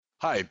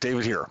Hi,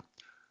 David here.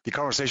 The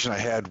conversation I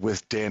had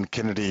with Dan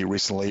Kennedy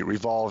recently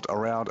revolved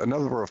around a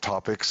number of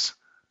topics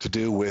to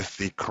do with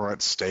the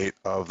current state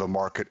of the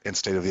market and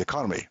state of the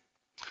economy.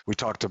 We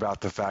talked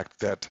about the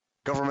fact that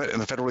government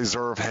and the Federal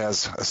Reserve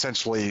has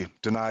essentially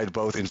denied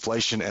both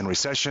inflation and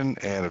recession,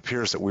 and it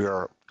appears that we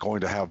are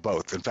going to have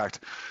both. In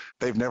fact,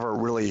 they've never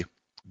really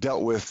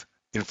dealt with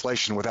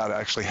inflation without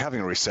actually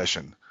having a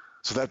recession.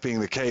 So that being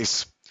the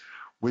case,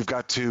 we've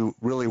got to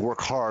really work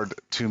hard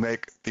to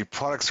make the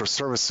products or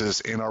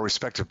services in our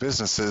respective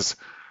businesses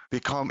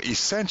become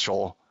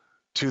essential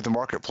to the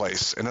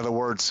marketplace. In other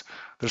words,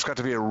 there's got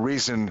to be a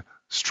reason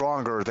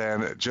stronger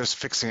than just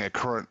fixing a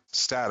current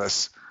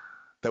status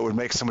that would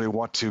make somebody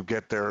want to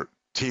get their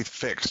teeth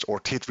fixed or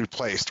teeth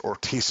replaced or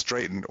teeth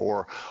straightened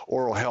or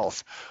oral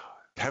health.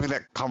 Having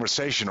that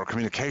conversation or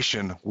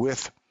communication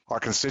with our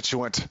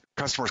constituent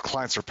customers,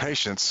 clients, or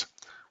patients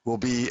will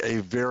be a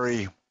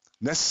very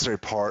necessary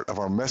part of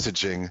our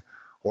messaging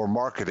or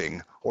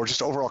marketing or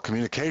just overall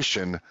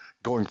communication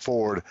going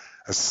forward,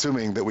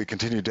 assuming that we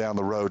continue down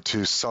the road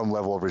to some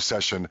level of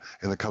recession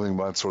in the coming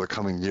months or the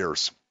coming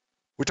years.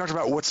 We talked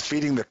about what's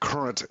feeding the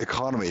current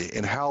economy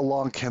and how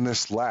long can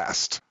this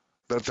last,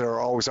 that there are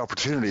always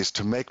opportunities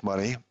to make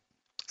money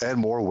and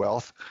more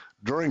wealth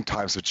during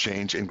times of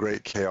change and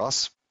great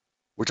chaos.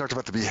 We talked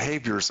about the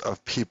behaviors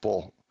of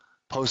people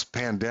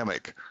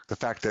post-pandemic, the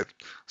fact that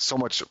so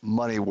much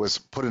money was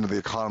put into the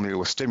economy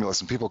with stimulus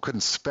and people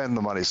couldn't spend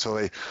the money, so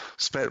they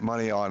spent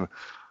money on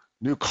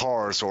new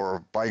cars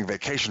or buying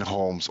vacation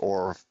homes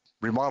or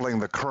remodeling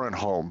the current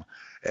home.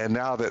 And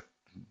now that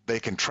they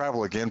can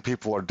travel again,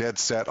 people are dead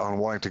set on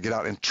wanting to get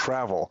out and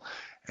travel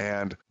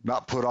and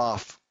not put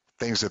off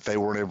things that they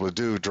weren't able to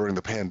do during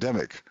the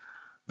pandemic.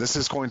 This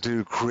is going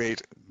to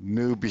create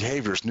new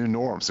behaviors, new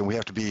norms, and we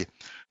have to be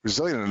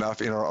resilient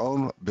enough in our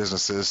own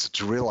businesses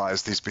to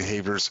realize these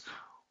behaviors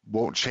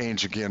won't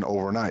change again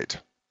overnight.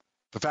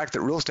 The fact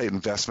that real estate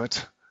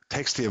investment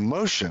takes the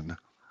emotion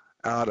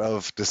out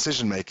of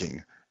decision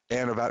making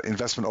and about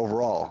investment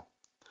overall.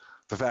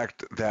 The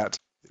fact that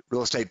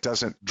real estate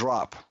doesn't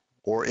drop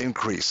or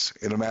increase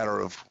in a matter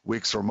of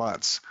weeks or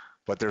months,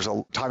 but there's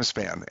a time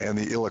span, and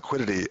the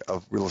illiquidity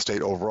of real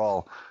estate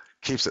overall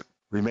keeps it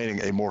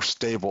remaining a more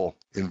stable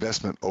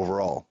investment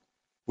overall.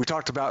 We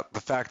talked about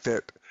the fact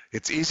that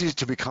it's easy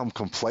to become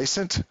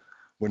complacent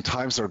when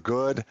times are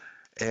good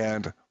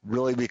and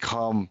really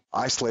become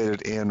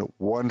isolated in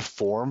one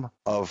form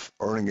of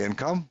earning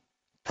income,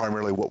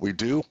 primarily what we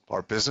do,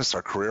 our business,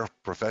 our career,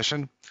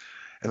 profession,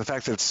 and the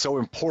fact that it's so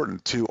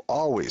important to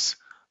always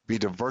be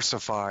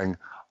diversifying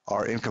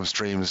our income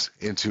streams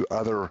into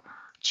other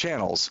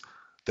channels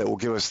that will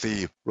give us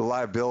the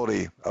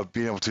reliability of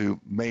being able to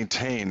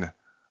maintain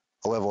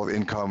a level of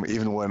income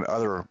even when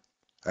other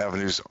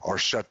avenues are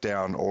shut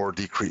down or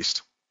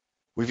decreased.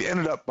 We've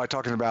ended up by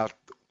talking about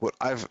what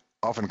I've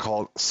often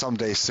called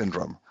someday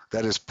syndrome.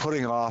 That is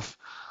putting off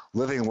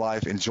living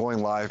life,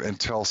 enjoying life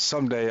until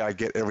someday I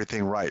get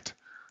everything right.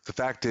 The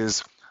fact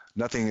is,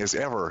 nothing is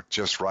ever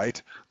just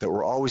right, that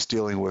we're always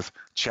dealing with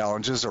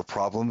challenges or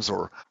problems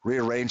or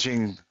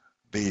rearranging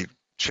the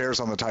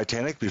chairs on the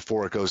Titanic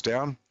before it goes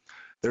down.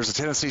 There's a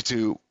tendency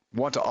to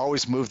want to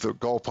always move the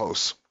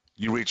goalposts.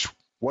 You reach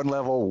one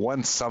level,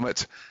 one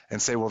summit, and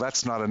say, well,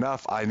 that's not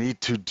enough. I need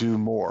to do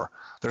more.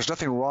 There's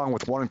nothing wrong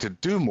with wanting to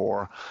do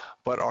more,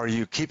 but are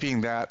you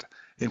keeping that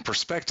in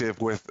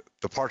perspective with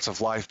the parts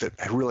of life that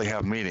really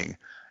have meaning?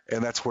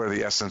 And that's where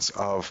the essence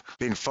of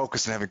being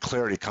focused and having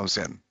clarity comes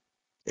in.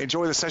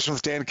 Enjoy the session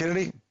with Dan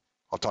Kennedy.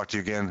 I'll talk to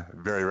you again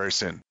very, very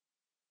soon.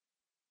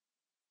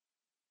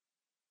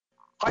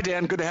 Hi,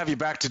 Dan. Good to have you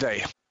back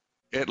today.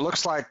 It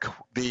looks like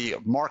the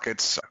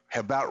markets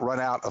have about run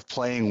out of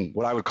playing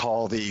what I would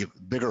call the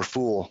bigger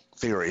fool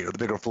theory or the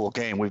bigger fool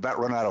game. We've about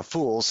run out of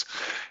fools.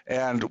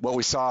 And what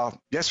we saw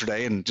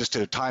yesterday, and just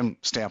to time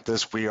stamp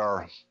this, we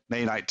are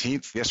May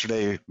 19th,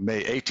 yesterday,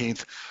 May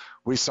 18th,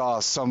 we saw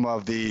some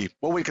of the,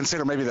 what we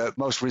consider maybe the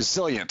most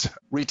resilient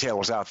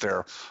retailers out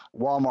there.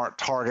 Walmart,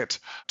 Target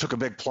took a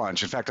big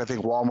plunge. In fact, I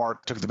think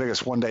Walmart took the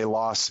biggest one-day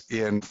loss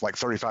in like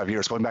 35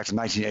 years, going back to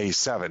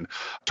 1987.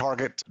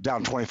 Target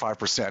down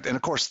 25%. And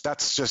of course,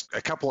 that's just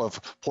a couple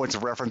of points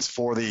of reference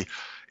for the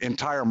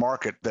entire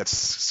market that's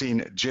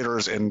seen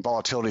jitters and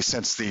volatility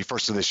since the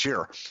first of this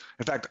year.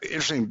 In fact,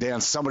 interesting, Dan,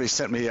 somebody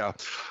sent me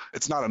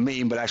it's not a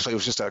meme, but actually it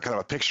was just a kind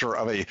of a picture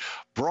of a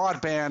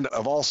broadband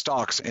of all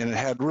stocks, and it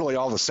had really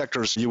all the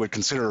sectors you would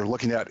consider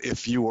looking at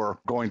if you were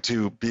going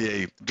to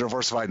be a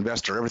diversified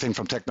investor. Everything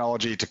from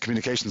technology to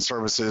communication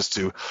services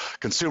to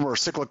consumer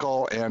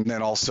cyclical, and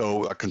then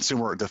also a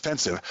consumer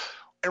defensive.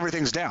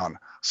 Everything's down.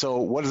 So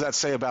what does that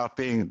say about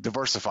being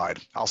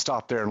diversified? I'll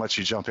stop there and let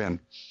you jump in.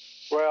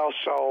 Well,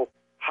 so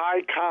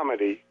high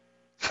comedy.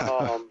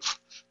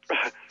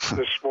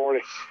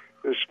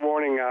 This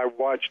morning I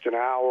watched an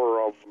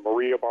hour of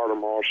Maria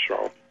Bartiromo's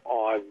show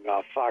on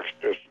Fox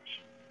Business.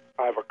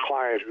 I have a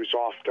client who's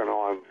often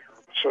on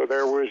there. So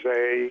there was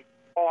a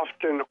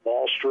often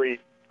Wall Street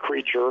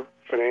creature,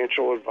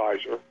 financial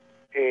advisor,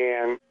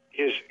 and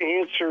his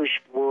answers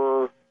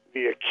were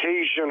the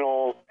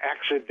occasional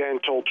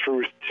accidental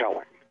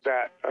truth-telling.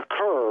 that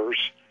occurs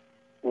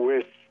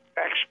with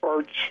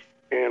experts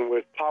and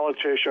with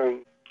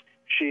politicians.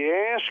 She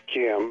asked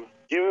him,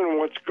 given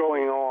what's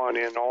going on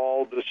in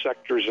all the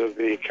sectors of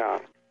the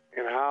economy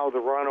and how the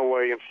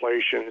runaway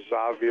inflation is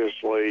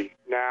obviously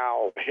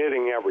now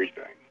hitting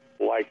everything,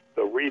 like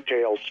the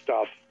retail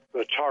stuff,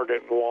 the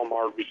Target and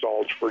Walmart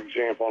results, for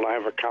example, and I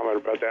have a comment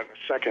about that in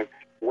a second,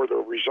 were the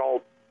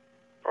result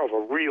of a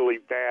really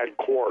bad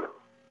quarter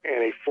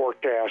and a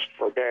forecast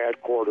for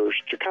bad quarters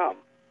to come.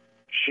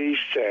 She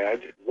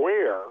said,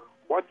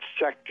 what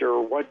sector,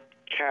 what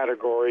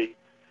category,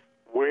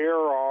 where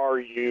are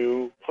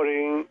you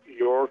putting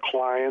your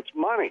clients'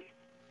 money?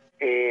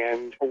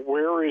 And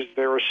where is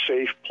there a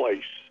safe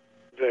place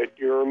that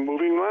you're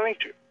moving money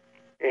to?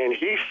 And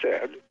he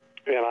said,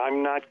 and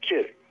I'm not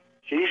kidding,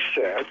 he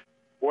said,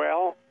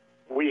 well,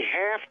 we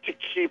have to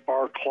keep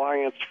our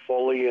clients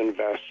fully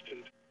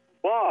invested,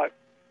 but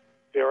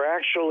there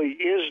actually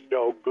is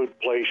no good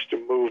place to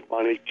move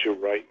money to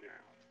right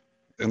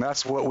now. And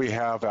that's what we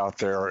have out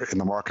there in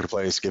the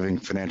marketplace giving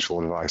financial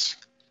advice.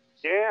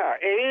 Yeah,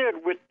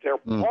 and with their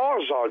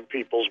paws on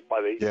people's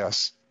money,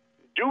 yes,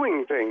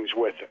 doing things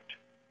with it,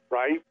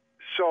 right?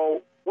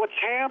 So what's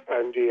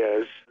happened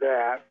is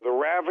that the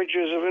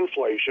ravages of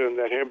inflation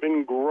that have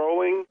been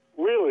growing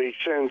really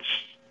since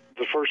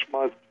the first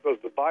month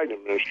of the Biden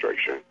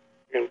administration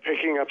and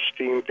picking up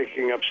steam,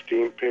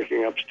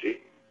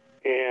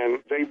 and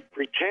they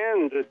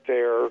pretend that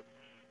they're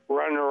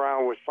running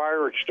around with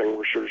fire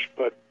extinguishers,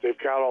 but they've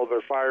got all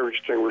their fire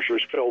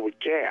extinguishers filled with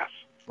gas.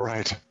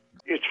 Right.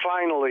 It's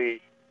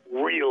finally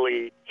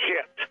really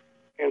hit.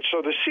 And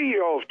so the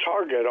CEO of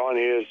Target on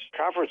his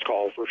conference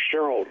call for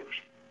shareholders,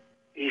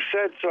 he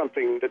said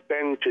something that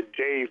then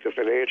today the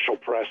financial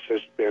press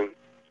has been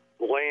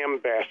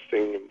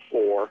lambasting him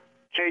for,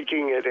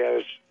 taking it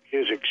as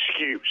his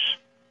excuse.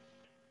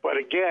 But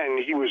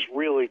again, he was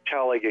really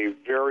telling a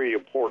very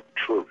important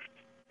truth.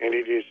 And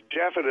it is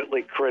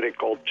definitely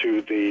critical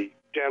to the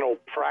dental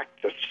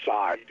practice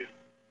side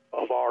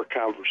of our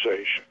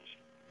conversations.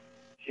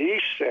 He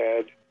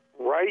said,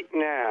 right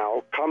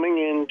now, coming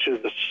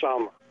into the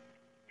summer,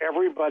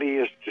 everybody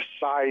has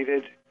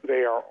decided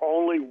they are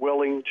only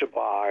willing to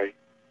buy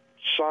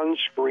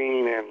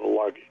sunscreen and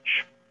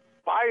luggage.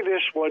 By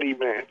this, what he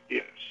meant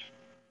is,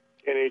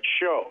 and it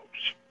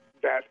shows,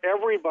 that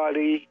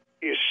everybody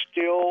is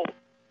still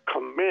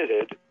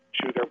committed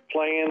to their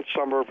planned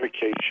summer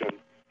vacation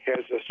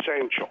as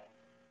essential.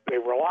 They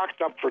were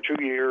locked up for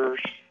 2 years.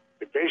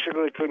 They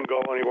basically couldn't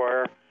go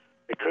anywhere.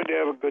 They couldn't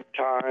have a good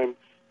time.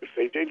 If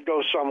they did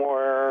go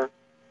somewhere,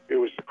 it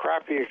was a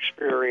crappy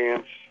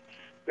experience.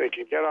 They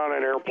can get on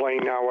an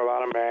airplane now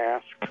without a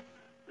mask.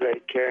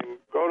 They can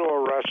go to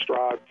a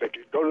restaurant. They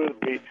can go to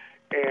the beach.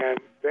 And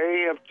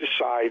they have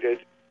decided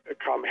to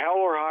come hell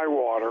or high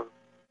water,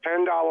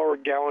 $10 a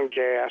gallon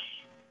gas,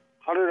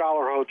 $100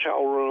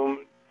 hotel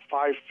room,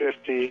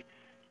 $550.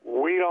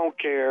 We don't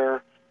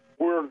care.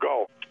 We're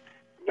going.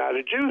 Now,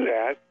 to do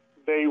that,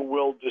 they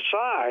will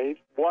decide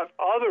what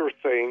other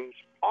things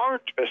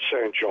aren't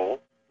essential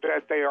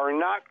that they are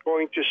not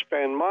going to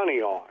spend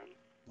money on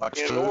like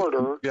in food.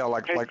 order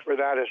to pay for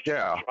that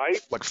essential, right?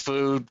 Like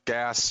food,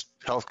 gas,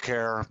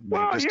 healthcare.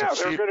 Well,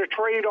 they're going to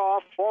trade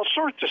off all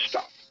sorts of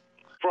stuff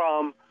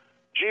from,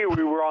 gee,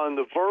 we were on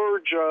the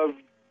verge of,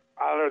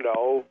 I don't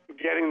know,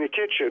 getting the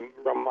kitchen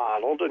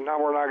remodeled, and now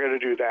we're not going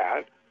to do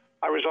that.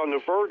 I was on the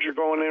verge of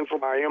going in for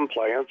my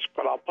implants,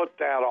 but I'll put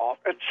that off,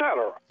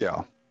 etc.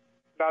 Yeah.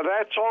 Now,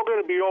 that's all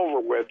going to be over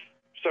with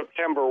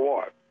September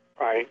 1,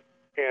 right?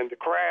 And the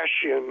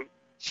crash in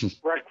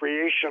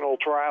recreational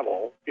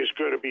travel is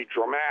going to be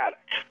dramatic.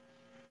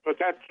 But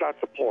that's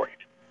not the point.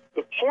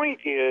 The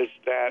point is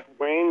that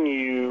when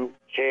you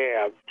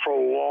have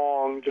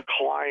prolonged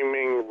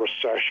climbing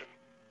recession,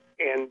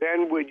 and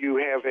then when you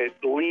have it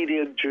lead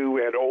into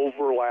and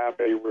overlap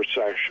a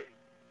recession,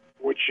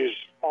 which is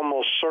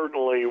almost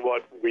certainly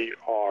what we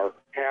are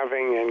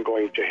having and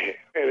going to have.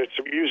 And it's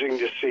amusing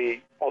to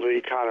see all the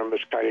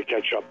economists kind of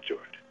catch up to it.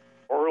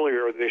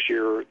 Earlier this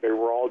year, they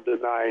were all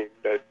denying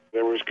that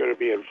there was going to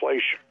be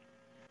inflation,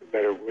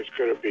 that it was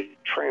going to be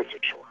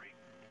transitory.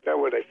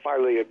 Then when they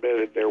finally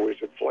admitted there was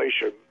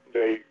inflation,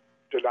 they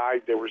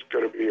denied there was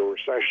going to be a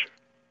recession.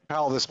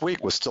 Powell this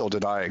week was still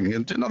denying,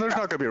 there's not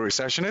going to be a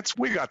recession.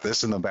 We got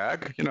this in the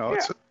bag,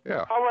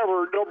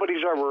 However,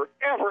 nobody's ever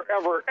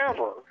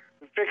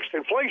fixed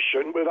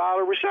inflation without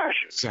a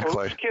recession.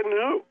 Exactly. Who's kidding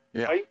who?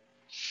 Yeah. Right?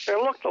 And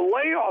look, the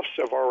layoffs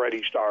have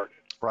already started.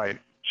 Right.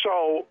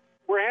 So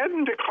we're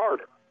heading to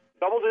Carter.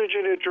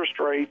 Double-digit interest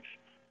rates,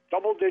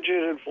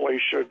 double-digit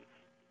inflation,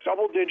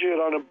 double-digit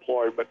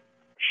unemployment,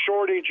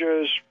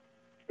 shortages,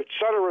 et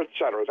cetera, et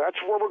cetera.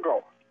 That's where we're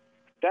going.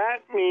 That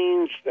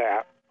means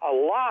that a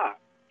lot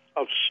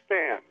of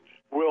spend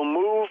will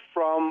move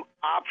from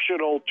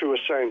optional to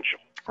essential.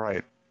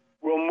 Right.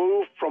 Will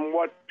move from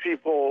what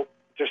people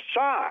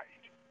decide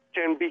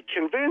can be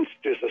convinced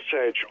is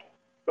essential.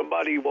 The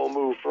money will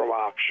move from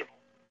optional.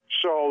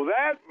 So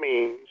that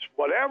means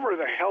whatever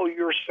the hell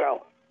you're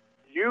selling,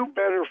 you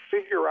better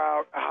figure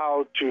out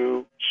how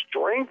to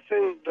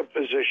strengthen the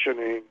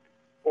positioning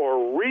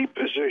or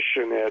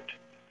reposition it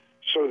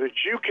so that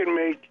you can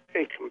make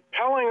a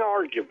compelling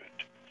argument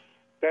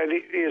that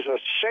it is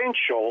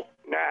essential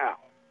now.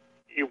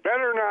 You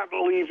better not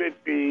leave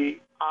it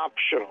be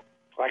optional.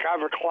 Like I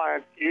have a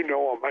client, you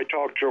know him, I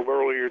talked to him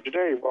earlier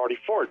today, Marty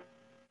Ford.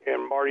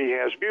 And Marty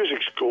has music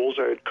schools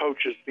and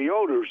coaches the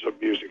owners of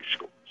music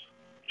schools.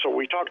 So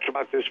we talked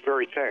about this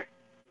very thing,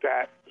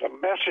 that the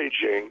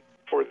messaging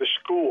for the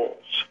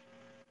schools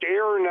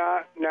dare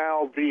not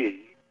now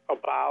be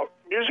about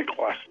music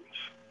lessons.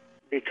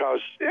 Because,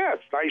 yeah,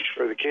 it's nice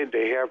for the kid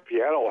to have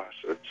piano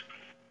lessons,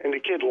 and the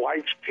kid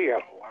likes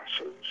piano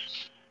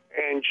lessons.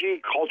 And,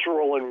 gee,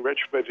 cultural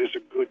enrichment is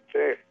a good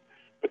thing.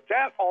 But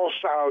that all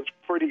sounds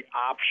pretty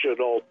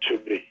optional to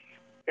me.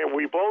 And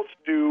we both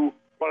knew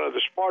one of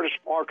the smartest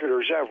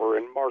marketers ever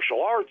in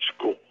martial arts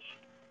schools.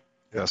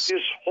 Yes.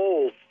 His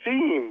whole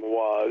theme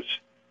was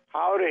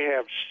how to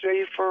have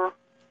safer,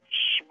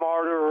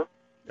 smarter,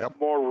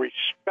 more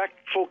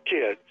respectful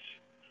kids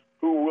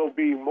who will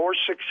be more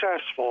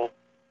successful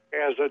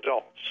as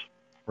adults.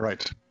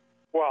 Right.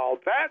 Well,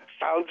 that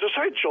sounds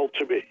essential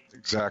to me.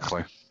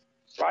 Exactly.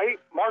 Right?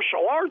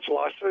 Martial arts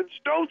lessons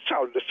don't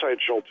sound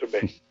essential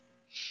to me.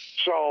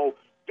 So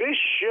this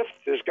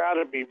shift has got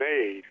to be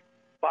made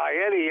by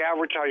any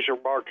advertiser,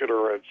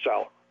 marketer, and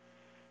seller.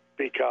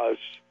 Because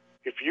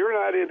if you're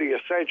not in the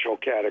essential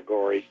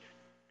category,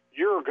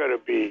 you're going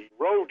to be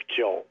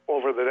roadkill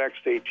over the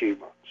next 18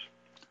 months.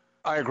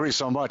 I agree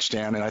so much,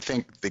 Dan, and I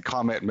think the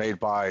comment made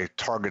by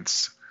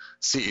Target's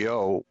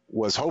CEO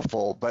was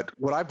hopeful, but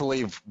what I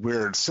believe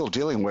we're still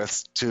dealing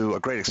with to a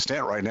great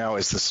extent right now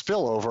is the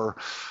spillover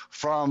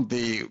from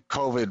the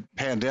COVID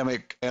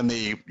pandemic and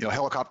the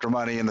helicopter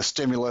money and the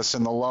stimulus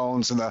and the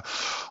loans and the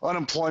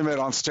unemployment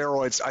on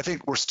steroids. I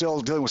think we're still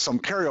dealing with some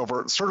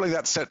carryover. Certainly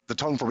that set the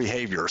tone for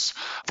behaviors,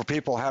 for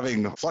people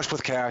having flush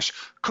with cash,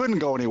 couldn't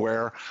go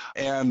anywhere,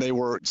 and they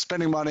were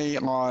spending money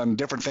on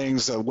different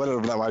things,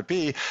 whatever that might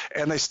be,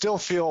 and they still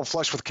feel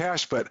flush with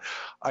cash. But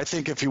I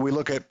think if we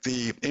look at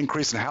the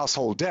increase in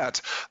household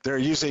debt, they're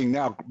using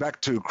now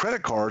back to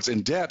credit cards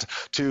and debt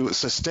to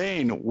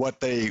sustain what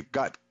they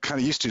got kind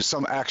of used to,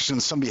 some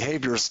actions, some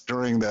behaviors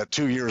during the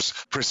 2 years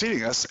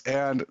preceding us.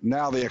 And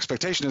now the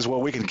expectation is,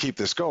 well, we can keep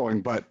this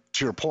going. But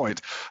to your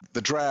point,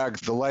 the drag,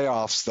 the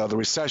layoffs, the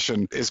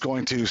recession is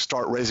going to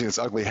start raising its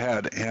ugly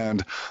head.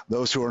 And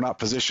those who are not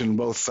positioned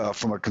both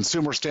from a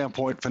consumer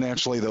standpoint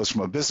financially, those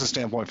from a business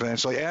standpoint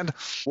financially, and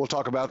we'll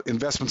talk about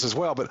investments as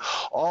well. But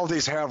all of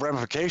these have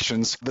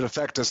ramifications that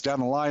affect us down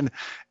the line.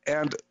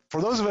 And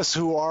for those of us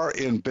who are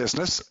in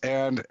business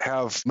and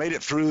have made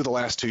it through the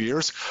last 2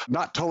 years,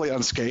 not totally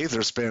unscathed,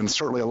 there's been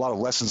certainly a lot of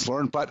lessons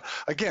learned. But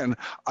again,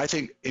 I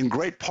think in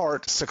great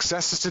part,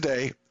 successes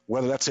today,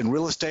 whether that's in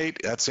real estate,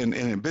 that's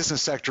in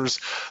business sectors,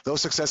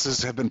 those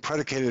successes have been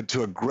predicated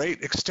to a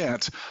great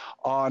extent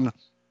on,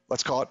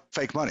 let's call it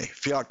fake money,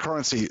 fiat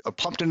currency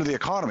pumped into the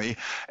economy.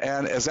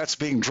 And as that's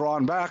being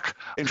drawn back,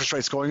 interest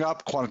rates going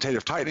up,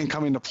 quantitative tightening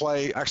coming into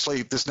play,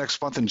 actually this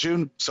next month in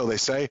June, so they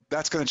say,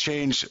 that's going to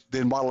change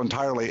the model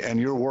entirely. And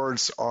your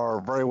words are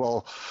very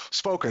well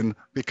spoken,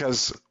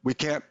 because we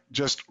can't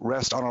just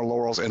rest on our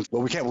laurels and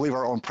we can't believe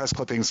our own press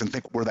clippings and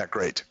think we're that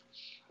great.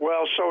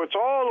 Well, so it's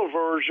all a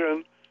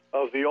version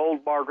of the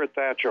old Margaret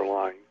Thatcher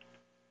line.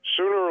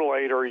 Sooner or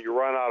later, you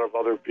run out of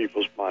other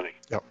people's money.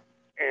 Yep.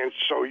 And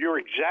so you're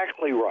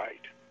exactly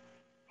right.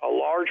 A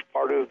large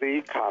part of the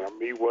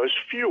economy was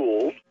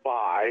fueled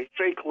by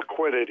fake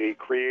liquidity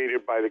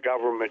created by the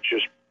government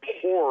just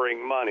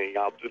pouring money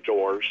out the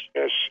doors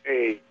as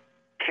a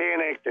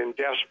panicked and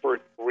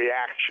desperate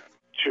reaction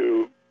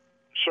to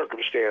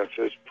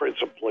circumstances,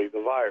 principally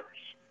the virus.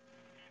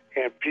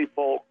 And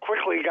people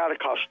quickly got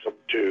accustomed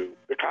to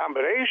the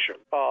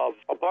combination of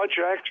a bunch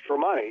of extra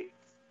money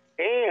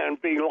and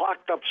being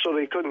locked up so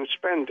they couldn't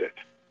spend it.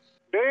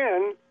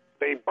 Then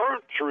they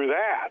burnt through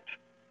that,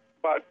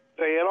 but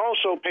they had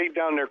also paid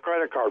down their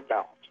credit card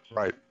balances.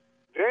 Right.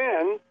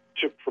 Then,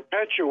 to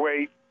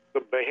perpetuate the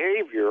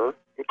behavior,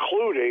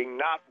 including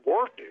not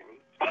working,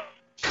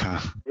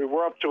 we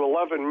were up to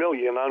 11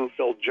 million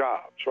unfilled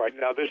jobs. Right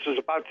now, this is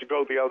about to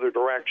go the other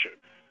direction.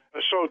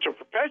 So to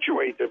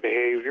perpetuate the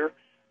behavior,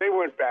 they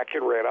went back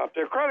and ran up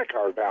their credit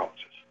card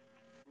balances.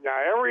 Now,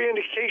 every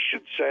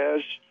indication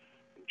says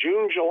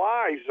June,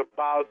 July is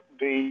about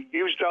the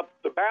used up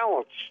the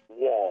balance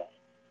wall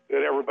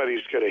that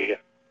everybody's going to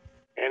hit.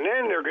 And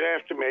then they're going to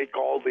have to make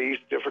all these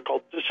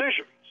difficult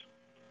decisions.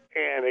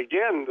 And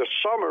again, the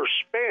summer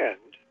spend,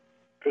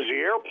 because the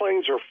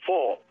airplanes are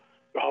full,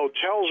 the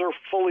hotels are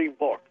fully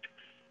booked,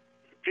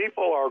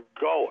 people are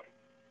going,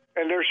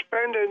 and they're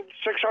spending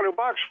 $600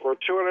 for a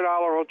 $200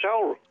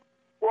 hotel room.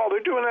 Well,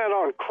 they're doing that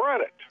on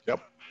credit. Yep.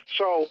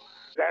 So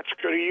that's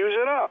going to use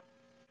it up.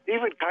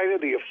 Even kind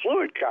of the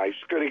affluent guy's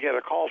going to get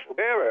a call from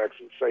Amex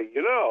and say,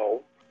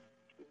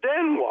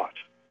 then what?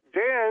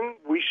 Then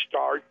we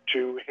start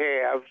to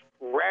have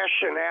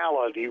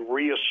rationality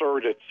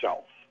reassert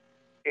itself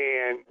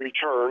and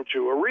return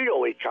to a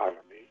real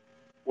economy,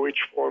 which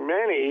for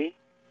many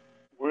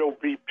will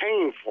be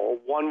painful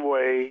one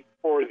way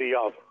or the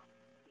other.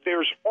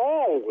 There's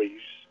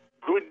always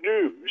good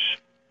news,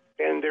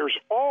 and there's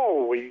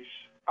always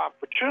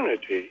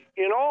opportunity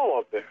in all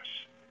of this.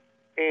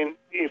 And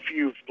if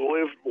you've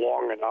lived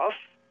long enough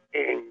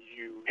and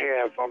you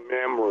have a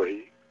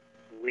memory,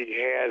 we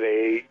had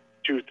a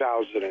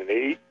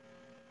 2008,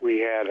 we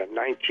had a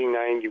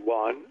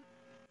 1991,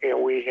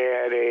 and we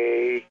had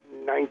a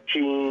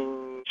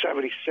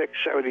 1976,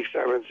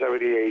 77,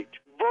 78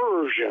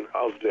 version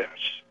of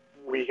this.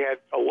 We had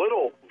a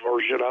little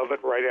version of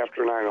it right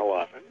after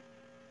 9/11,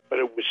 but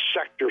it was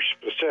sector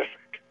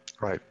specific.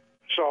 Right.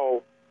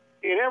 So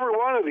in every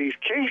one of these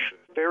cases,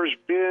 there's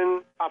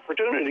been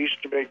opportunities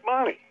to make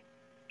money.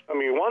 I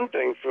mean, one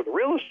thing for the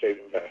real estate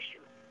investor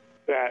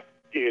that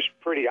is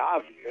pretty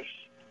obvious,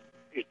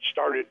 it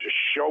started to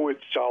show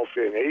itself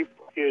in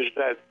April, is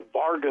that the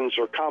bargains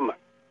are coming.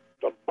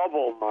 The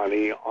bubble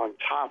money on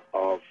top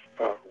of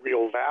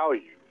real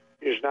value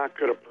is not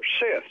going to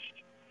persist,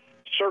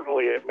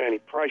 certainly at many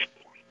price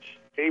points.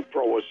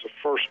 April was the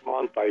first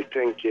month, I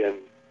think, in,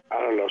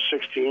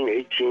 16,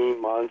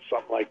 18 months,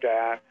 something like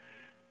that,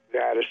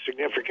 that a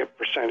significant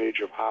percentage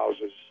of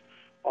houses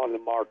on the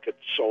market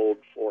sold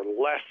for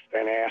less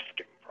than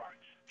asking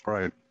price.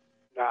 Right.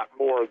 Not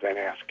more than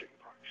asking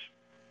price.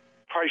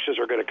 Prices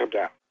are going to come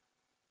down.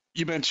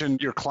 You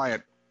mentioned your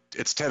client,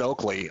 it's Ted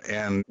Oakley,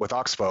 and with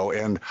Oxbow,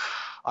 and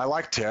I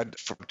like Ted.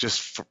 For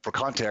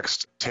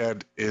context,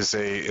 Ted is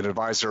an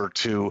advisor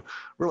to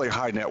really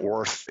high net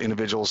worth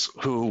individuals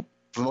who,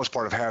 for the most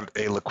part, have had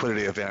a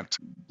liquidity event,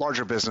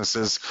 larger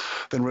businesses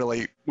than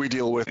really we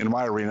deal with in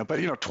my arena, but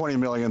 20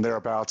 million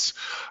thereabouts.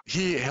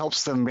 He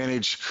helps them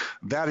manage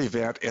that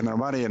event and their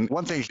money. And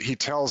one thing he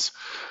tells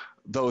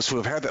those who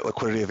have had that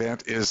liquidity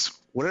event is,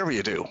 whatever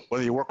you do,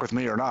 whether you work with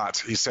me or not,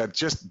 he said,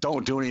 just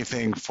don't do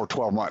anything for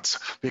 12 months,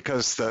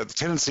 because the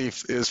tendency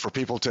is for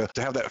people to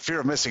have that fear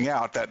of missing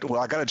out, that,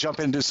 well, I got to jump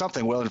in and do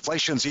something. Well,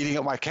 inflation's eating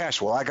up my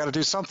cash. Well, I got to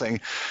do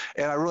something.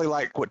 And I really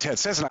like what Ted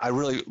says, and I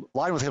really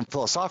align with him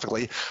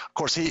philosophically. Of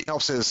course, he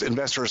helps his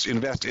investors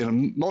invest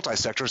in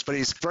multi-sectors, but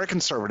he's very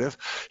conservative.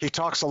 He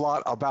talks a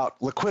lot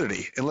about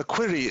liquidity, and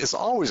liquidity is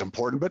always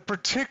important, but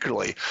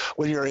particularly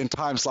when you're in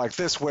times like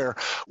this where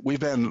we've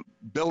been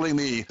building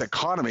the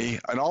economy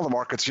and all the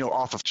markets,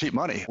 off of cheap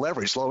money,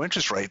 leverage, low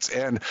interest rates.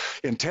 And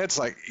Ted's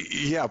like,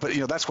 yeah, but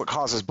that's what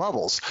causes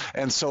bubbles.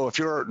 And so if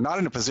you're not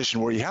in a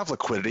position where you have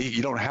liquidity,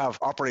 you don't have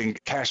operating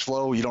cash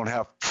flow, you don't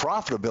have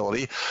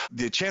profitability,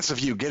 the chances of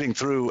you getting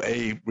through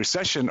a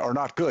recession are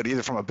not good,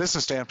 either from a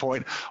business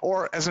standpoint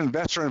or as an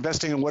investor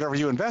investing in whatever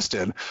you invest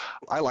in.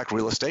 I like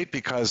real estate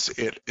because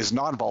it is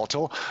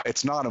non-volatile,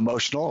 it's not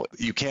emotional.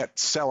 You can't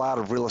sell out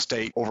of real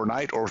estate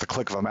overnight or with a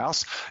click of a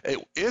mouse.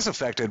 It is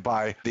affected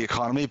by the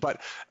economy,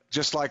 but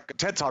just like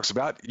Ted talks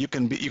about, you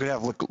can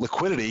have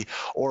liquidity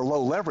or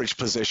low leverage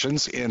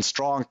positions in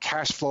strong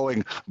cash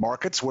flowing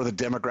markets where the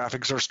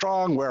demographics are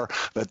strong, where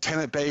the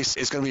tenant base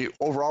is going to be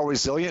overall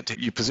resilient.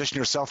 You position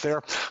yourself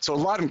there. So a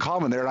lot in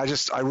common there.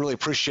 And I really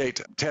appreciate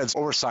Ted's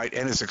oversight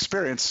and his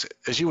experience,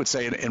 as you would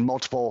say, in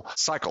multiple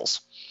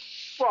cycles.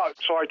 Well,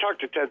 so I talked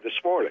to Ted this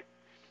morning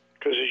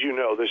because, as you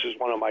know, this is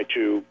one of my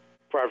 2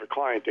 private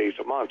client days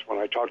a month when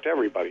I talk to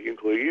everybody,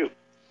 including you.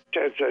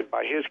 Ted said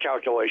by his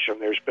calculation,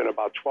 there's been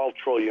about $12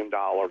 trillion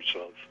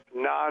of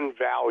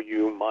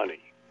non-value money,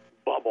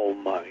 bubble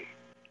money,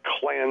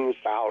 cleansed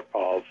out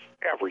of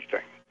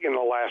everything in the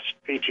last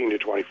 18 to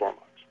 24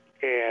 months.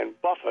 And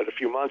Buffett, a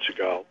few months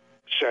ago,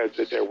 said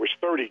that there was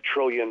 $30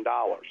 trillion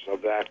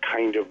of that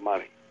kind of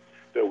money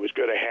that was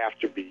going to have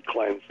to be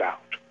cleansed out.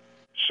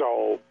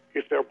 So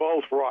if they're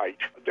both right,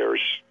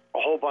 there's a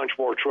whole bunch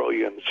more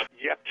trillions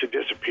yet to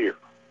disappear.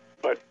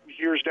 But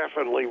here's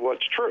definitely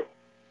what's true.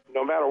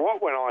 No matter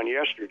what went on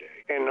yesterday,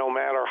 and no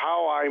matter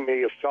how I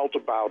may have felt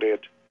about it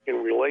in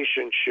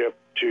relationship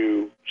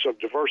to some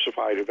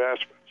diversified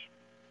investments,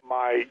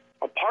 my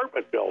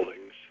apartment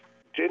buildings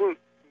didn't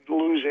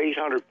lose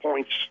 800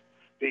 points,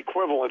 the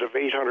equivalent of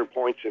 800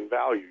 points in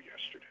value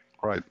yesterday.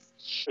 Right.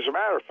 As a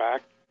matter of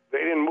fact, they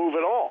didn't move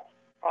at all,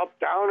 up,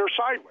 down, or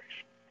sideways.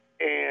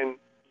 And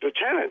the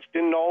tenants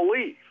didn't all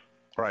leave.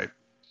 Right.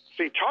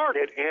 See,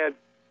 Target had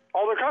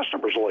all their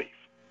customers leave.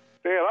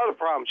 They had other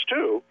problems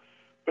too,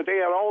 but they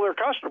had all their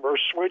customers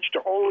switch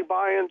to only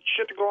buying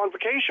shit to go on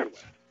vacation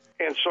with.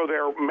 And so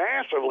they're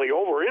massively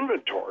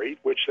over-inventoried,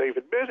 which they've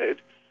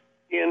admitted,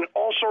 in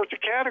all sorts of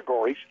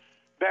categories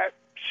that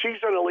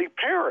seasonally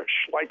perish,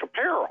 like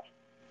apparel.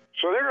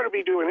 So they're going to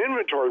be doing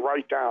inventory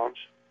write-downs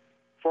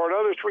for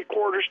another 3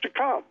 quarters to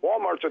come.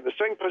 Walmart's in the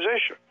same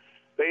position.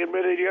 They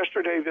admitted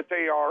yesterday that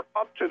they are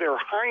up to their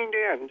hind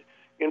end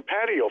in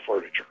patio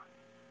furniture.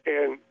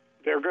 And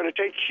they're going to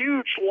take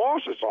huge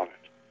losses on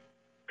it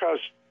because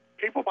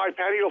people buy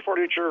patio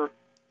furniture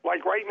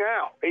like right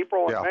now,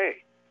 April and May.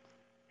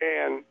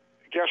 And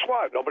guess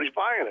what? Nobody's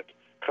buying it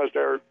because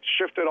they're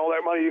shifting all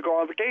that money to go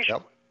on vacation.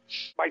 Yep.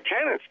 My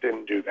tenants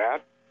didn't do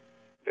that.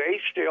 They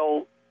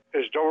still,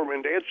 as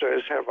Doberman Dad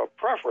says, have a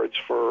preference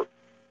for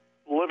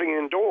living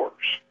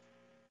indoors.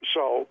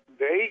 So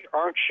they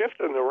aren't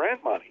shifting the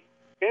rent money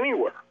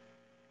anywhere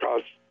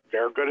because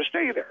they're going to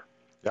stay there.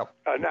 Yep.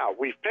 Now,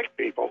 we've picked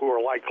people who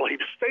are likely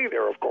to stay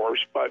there, of course,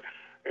 but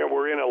and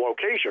we're in a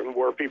location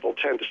where people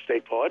tend to stay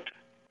put.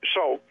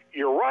 So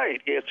you're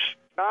right, it's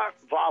not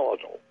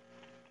volatile.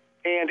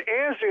 And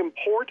as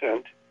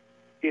important,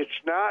 it's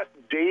not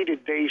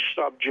day-to-day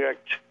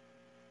subject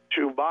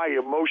to my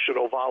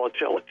emotional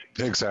volatility.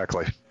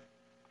 Exactly.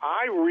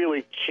 I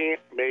really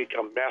can't make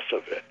a mess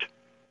of it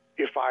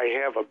if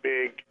I have a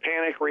big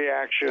panic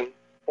reaction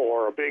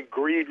or a big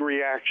greed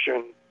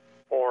reaction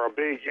or a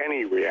big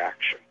any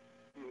reaction.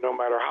 No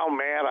matter how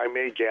mad I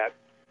may get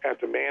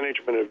at the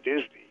management of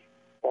Disney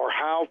or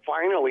how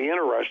finally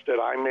interested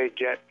I may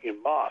get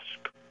in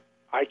Musk,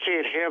 I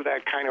can't have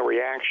that kind of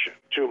reaction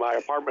to my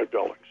apartment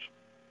buildings.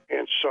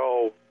 And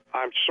so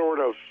I'm sort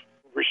of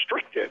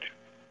restricted,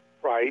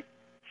 right,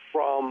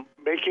 from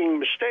making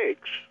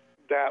mistakes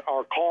that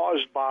are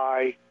caused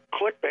by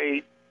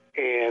clickbait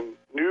and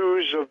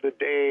news of the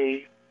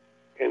day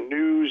and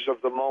news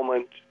of the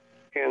moment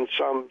and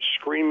some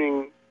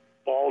screaming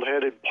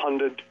bald-headed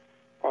pundit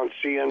on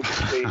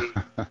CNBC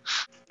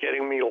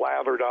getting me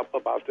lathered up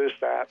about this,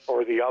 that,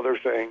 or the other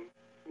thing.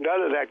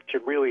 None of that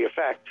can really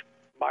affect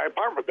my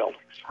apartment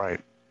buildings.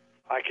 Right.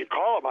 I could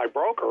call up my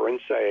broker and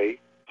say,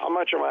 how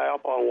much am I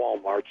up on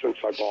Walmart since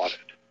I bought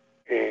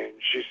it? And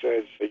she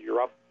says,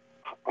 you're up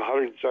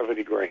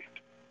 $170,000.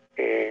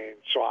 And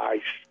so I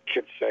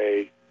could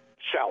say,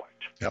 sell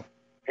it. Yep.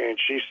 And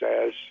she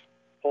says,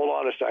 hold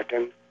on a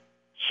second,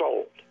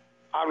 sold.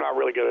 I'm not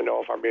really going to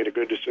know if I made a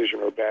good decision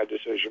or a bad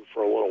decision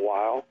for a little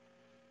while.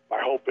 My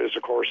hope is,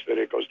 of course, that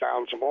it goes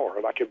down some more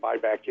and I can buy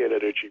back in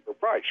at a cheaper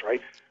price,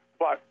 right?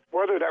 But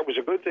whether that was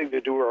a good thing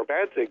to do or a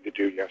bad thing to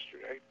do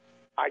yesterday,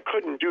 I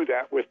couldn't do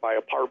that with my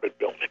apartment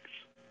buildings.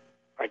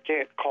 I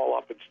can't call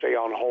up and stay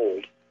on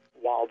hold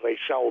while they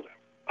sell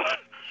them.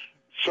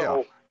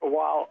 So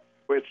while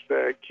it's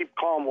the keep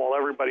calm while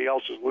everybody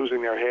else is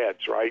losing their heads,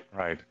 right?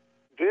 Right.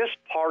 This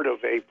part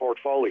of a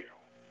portfolio,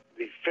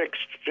 the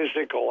fixed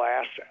physical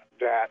asset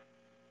that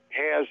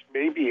has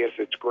maybe as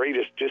its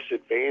greatest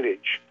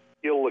disadvantage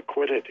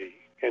illiquidity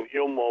and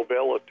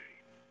immobility,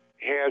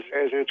 has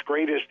as its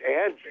greatest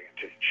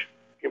advantage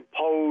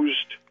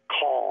imposed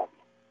calm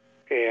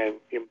and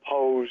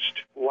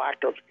imposed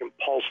lack of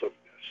impulsiveness.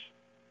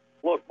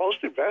 Look, most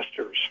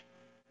investors,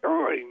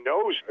 everybody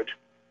knows it,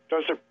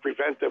 doesn't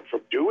prevent them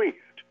from doing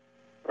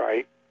it,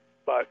 right?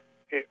 But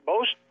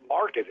most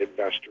market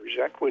investors,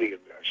 equity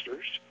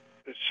investors,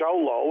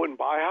 sell low and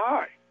buy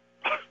high.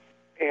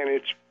 And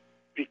it's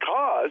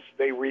because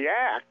they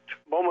react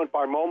moment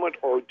by moment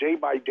or day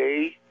by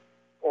day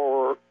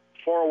or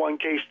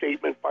 401k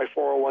statement by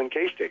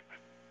 401k statement.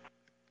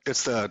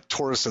 It's the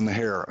tortoise and the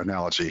hare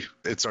analogy.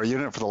 It's, are you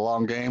in it for the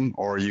long game,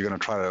 or are you going to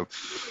try to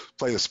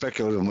play the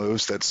speculative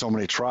moves that so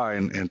many try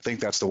and think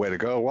that's the way to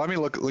go? Well, I mean,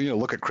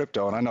 look at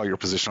crypto, and I know your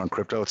position on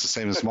crypto. It's the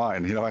same as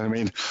mine. You know what I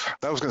mean?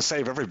 That was going to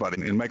save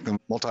everybody and make them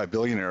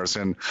multi-billionaires,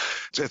 and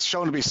it's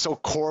shown to be so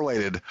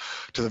correlated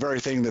to the very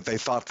thing that they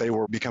thought they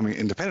were becoming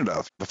independent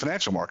of, the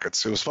financial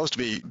markets. It was supposed to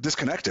be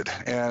disconnected,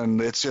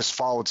 and it's just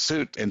followed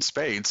suit in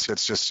spades.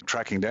 It's just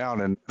tracking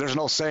down. And there's an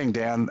old saying,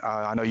 Dan,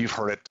 I know you've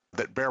heard it,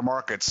 that bear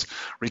markets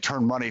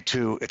return money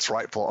to its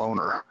rightful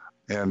owner.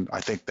 And I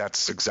think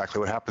that's exactly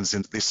what happens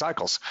in these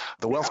cycles,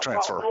 the wealth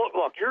transfer. Well,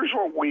 look, here's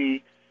what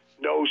we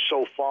know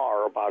so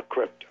far about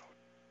crypto.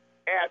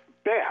 At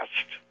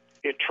best,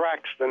 it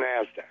tracks the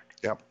NASDAQ.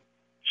 Yep.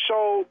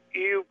 So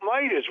you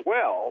might as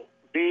well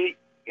be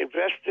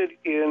invested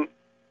in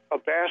a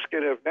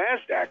basket of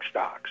NASDAQ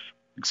stocks.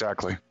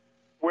 Exactly.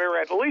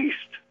 Where at least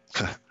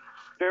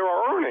there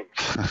are earnings.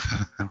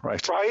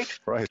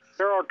 Right.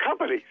 There are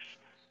companies.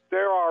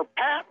 There are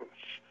patents.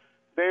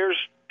 There's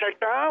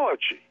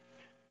technology.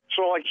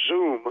 So like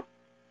Zoom,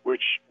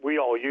 which we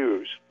all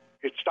use,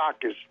 its stock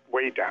is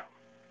way down.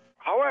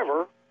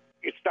 However,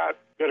 it's not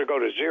going to go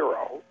to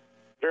zero,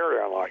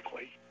 very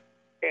unlikely.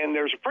 And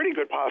there's a pretty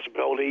good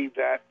possibility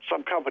that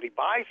some company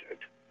buys it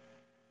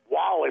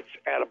while it's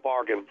at a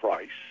bargain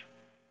price,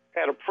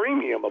 at a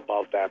premium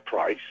above that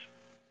price,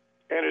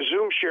 and a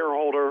Zoom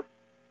shareholder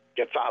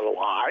gets out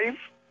alive,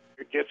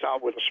 gets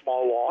out with a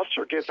small loss,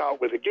 or gets out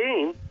with a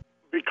gain,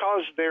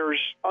 because there's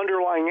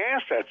underlying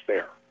assets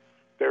there.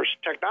 There's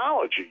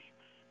technology.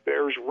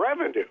 There's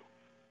revenue.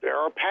 There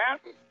are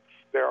patents.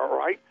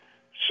 Right?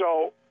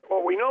 So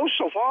what we know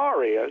so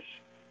far is,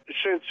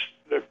 since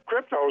the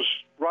cryptos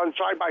run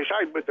side by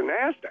side with the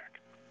NASDAQ,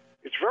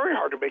 it's very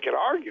hard to make an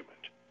argument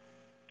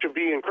to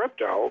be in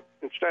crypto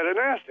instead of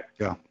NASDAQ.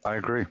 Yeah, I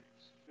agree.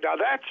 Now,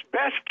 that's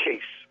best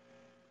case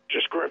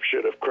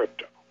description of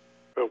crypto.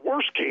 The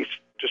worst case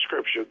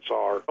descriptions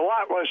are a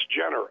lot less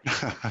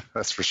generous.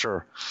 That's for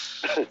sure.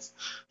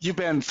 You've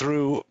been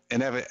through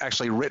and have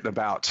actually written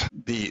about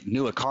the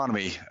new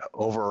economy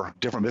over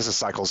different business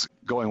cycles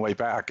going way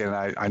back. And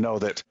I know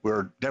that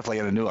we're definitely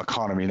in a new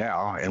economy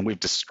now, and we've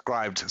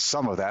described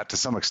some of that to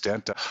some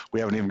extent. We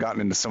haven't even gotten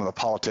into some of the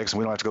politics, and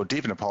we don't have to go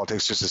deep into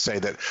politics just to say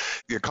that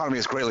the economy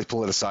is greatly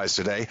politicized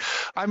today.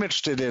 I'm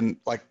interested in,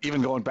 like,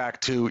 even going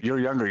back to your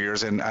younger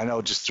years, and I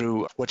know just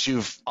through what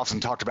you've often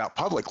talked about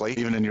publicly,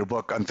 even in your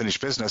book, Unfinished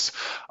Business,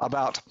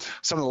 about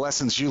some of the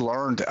lessons you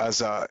learned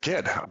as a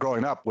kid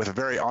growing up with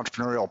very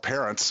entrepreneurial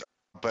parents.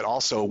 but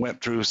also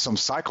went through some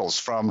cycles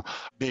from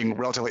being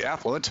relatively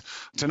affluent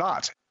to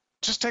not.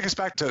 Just take us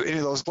back to any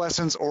of those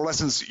lessons or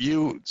lessons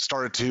you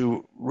started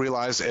to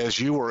realize as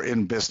you were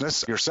in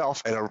business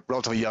yourself at a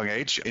relatively young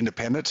age,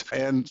 independent.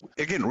 And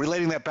again,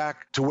 relating that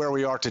back to where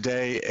we are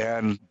today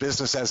and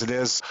business as it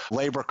is,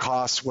 labor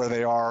costs where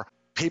they are,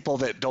 people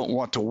that don't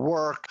want to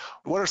work.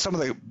 What are some of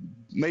the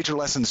major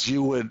lessons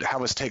you would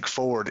have us take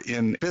forward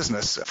in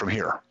business from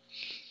here?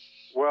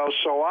 Well,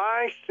 so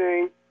I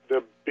think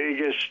the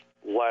biggest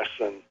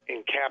lesson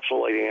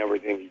encapsulating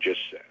everything you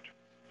just said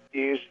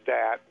is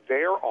that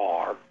there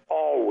are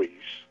always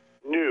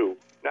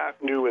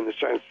not new in the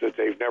sense that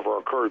they've never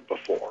occurred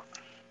before,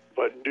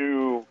 but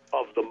new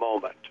of the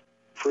moment,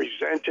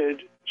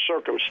 presented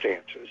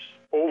circumstances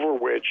over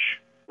which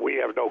we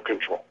have no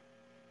control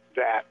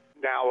that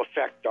now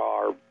affect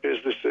our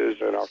businesses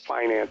and our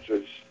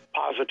finances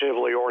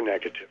positively or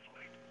negatively.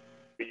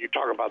 You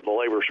talk about the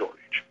labor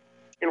shortage.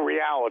 In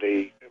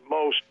reality,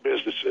 most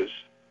businesses,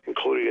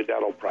 including a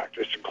dental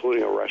practice,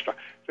 including a restaurant,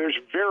 there's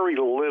very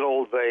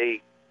little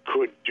they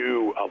could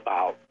do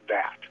about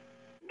that.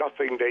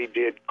 Nothing they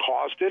did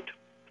caused it,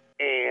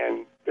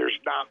 and there's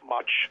not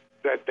much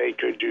that they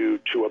could do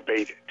to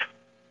abate it.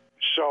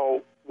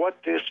 So what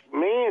this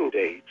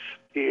mandates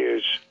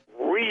is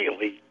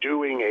really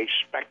doing a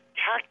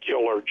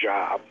spectacular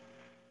job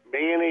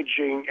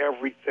managing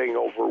everything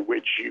over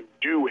which you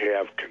do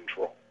have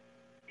control.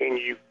 And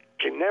you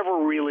can never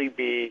really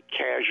be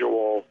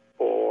casual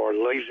or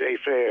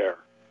laissez-faire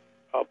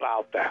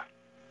about that,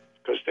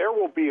 because there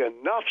will be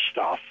enough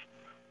stuff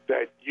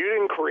that you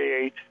didn't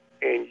create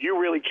and you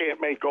really can't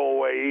make go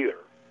away either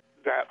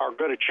that are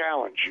going to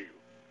challenge you,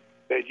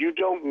 that you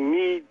don't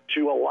need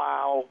to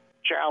allow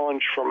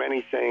challenge from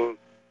anything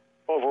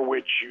over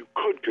which you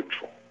could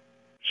control.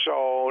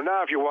 So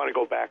now if you want to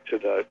go back to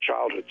the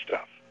childhood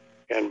stuff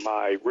and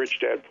my rich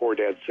dad, poor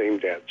dad, same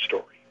dad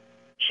story.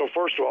 So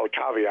first of all, the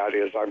caveat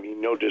is, I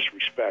mean no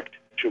disrespect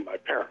to my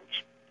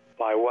parents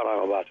by what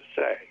I'm about to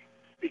say,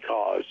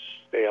 because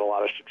they had a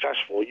lot of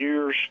successful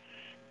years,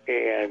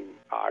 and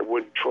I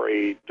wouldn't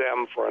trade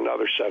them for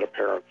another set of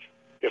parents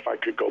if I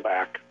could go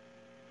back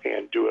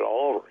and do it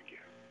all over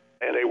again.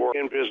 And they were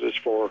in business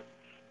for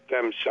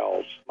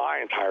themselves my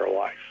entire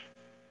life.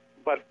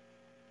 But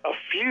a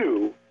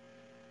few,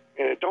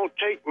 and it don't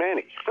take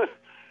many,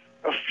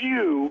 a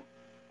few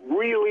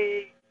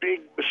really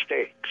big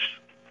mistakes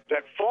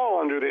that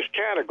fall under this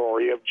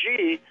category of,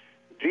 gee,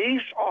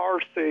 these are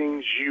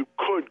things you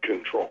could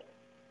control.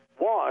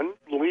 One,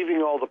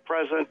 leaving all the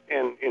present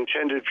and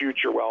intended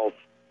future wealth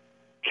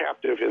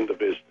captive in the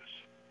business.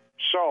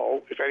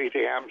 So if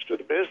anything happens to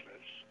the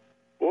business,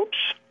 whoops,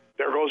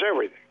 there goes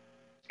everything.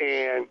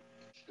 And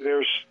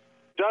there's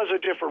dozens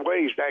of different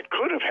ways that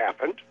could have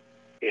happened.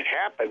 It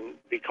happened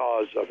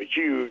because of a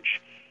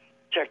huge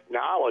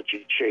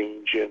technology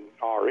change in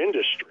our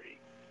industry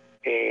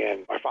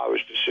and my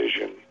father's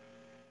decision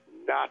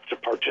not to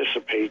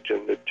participate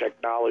in the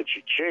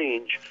technology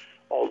change,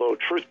 although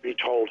truth be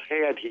told,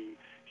 had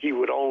he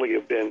would only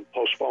have been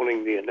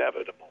postponing the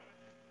inevitable.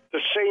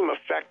 The same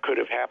effect could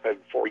have happened,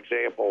 for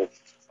example,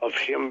 of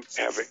him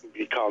having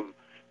become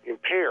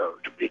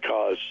impaired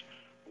because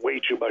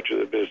way too much of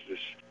the business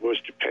was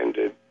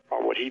dependent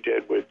on what he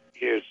did with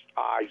his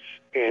eyes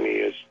and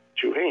his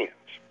two hands.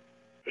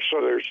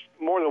 So there's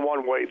more than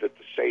one way that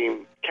the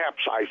same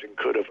capsizing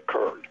could have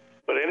occurred.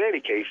 But in any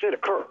case, it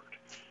occurred.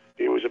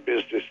 It was a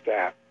business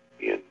that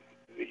in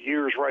the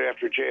years right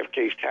after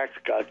JFK's tax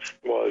cuts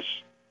was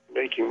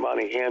making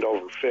money hand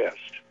over fist.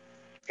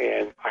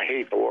 And I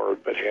hate the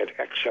word, but had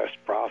excess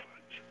profits.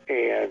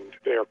 And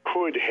there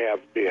could have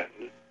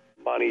been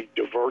money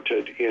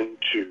diverted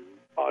into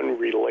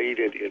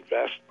unrelated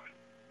investment.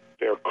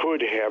 There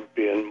could have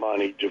been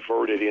money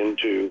diverted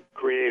into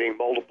creating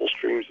multiple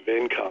streams of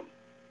income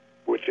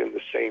within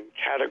the same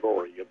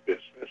category of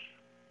business,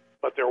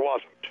 but there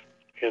wasn't.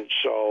 And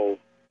so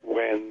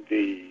when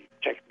the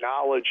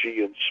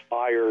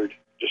technology-inspired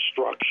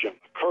destruction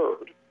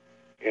occurred,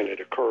 and it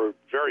occurred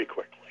very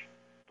quickly,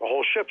 the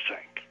whole ship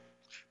sank.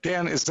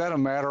 Dan, is that a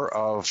matter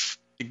of,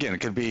 again, it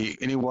could be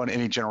anyone,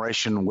 any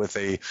generation with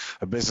a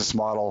business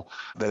model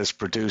that has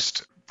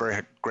produced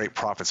very great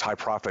profits, high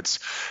profits,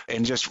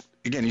 and just,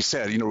 again, you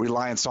said,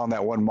 reliance on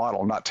that one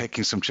model, not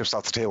taking some chips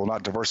off the table,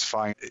 not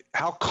diversifying.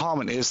 How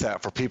common is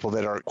that for people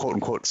that are, quote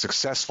unquote,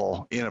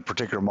 successful in a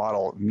particular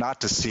model,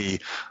 not to see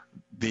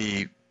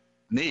the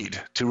need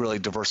to really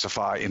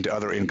diversify into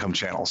other income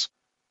channels?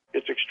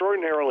 It's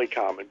extraordinarily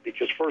common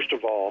because, first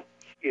of all,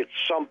 it's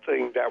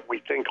something that we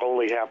think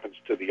only happens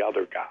to the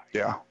other guy.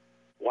 Yeah.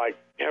 Like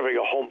having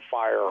a home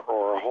fire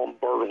or a home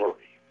burglary.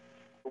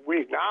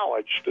 We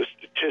acknowledge the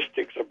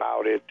statistics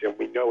about it and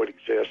we know it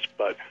exists,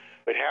 but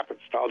it happens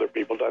to other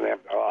people, doesn't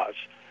happen to us.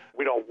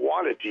 We don't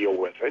want to deal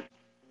with it.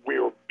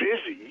 We're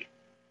busy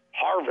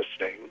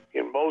harvesting.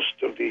 In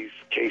most of these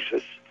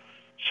cases,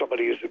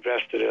 somebody has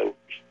invested a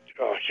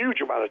huge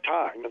amount of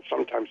time and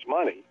sometimes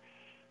money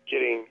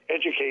getting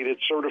educated,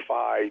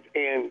 certified,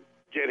 and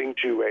getting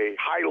to a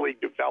highly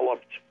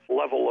developed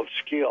level of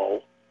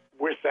skill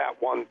with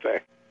that one thing.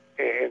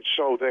 And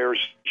so there's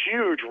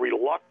huge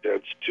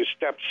reluctance to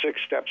step 6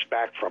 steps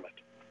back from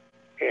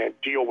it and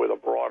deal with a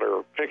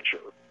broader picture.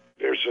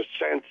 There's a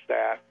sense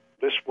that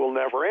this will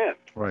never end.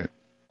 Right.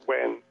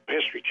 When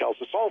history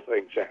tells us all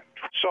things end.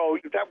 So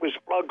that was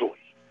ugly,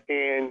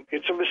 and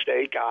it's a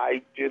mistake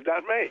I did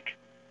not make.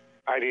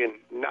 I did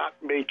not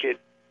make it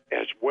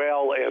as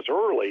well as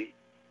early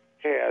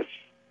as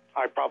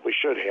I probably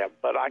should have,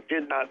 but I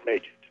did not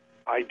make it.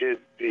 I did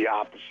the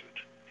opposite.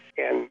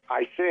 And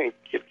I think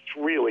it's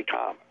really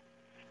common.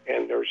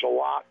 And there's a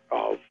lot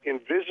of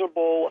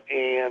invisible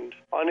and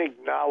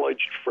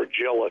unacknowledged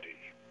fragility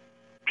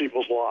in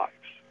people's lives,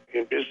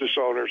 in business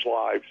owners'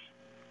 lives,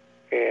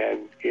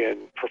 and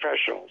in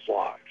professionals'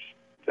 lives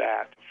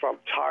that from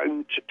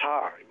time to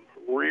time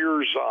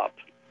rears up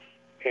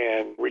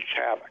and wreaks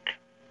havoc.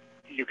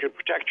 You can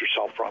protect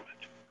yourself from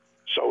it.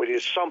 So it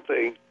is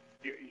something,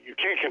 you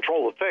can't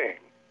control the thing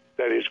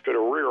that is going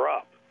to rear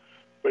up,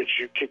 but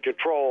you can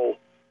control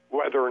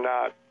whether or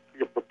not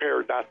you're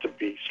prepared not to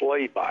be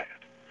slayed by it.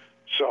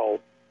 So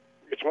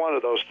it's one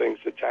of those things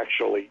that's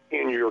actually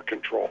in your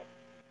control.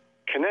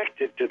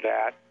 Connected to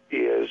that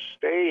is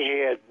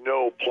they had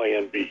no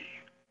plan B.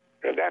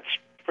 And that's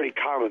pretty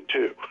common,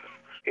 too.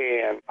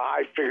 And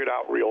I figured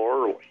out real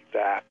early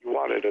that you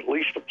wanted at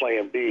least a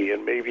plan B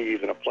and maybe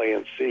even a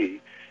plan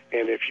C.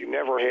 And if you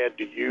never had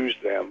to use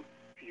them,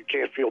 you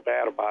can't feel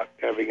bad about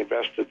having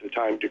invested the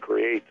time to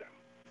create them.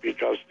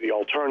 Because the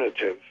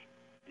alternative,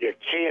 you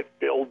can't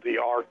build the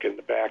ark in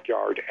the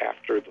backyard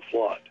after the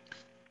flood.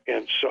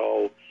 And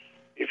so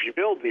if you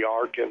build the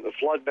ark and the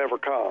flood never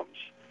comes,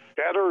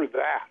 better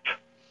that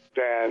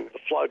than the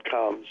flood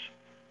comes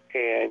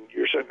and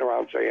you're sitting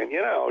around saying,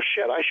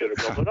 shit, I should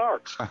have built an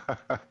ark.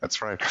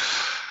 That's right.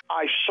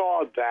 I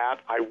saw that.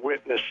 I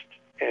witnessed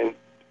and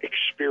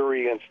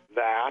experienced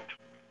that.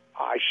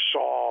 I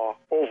saw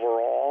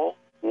overall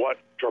what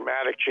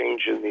dramatic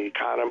change in the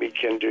economy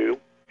can do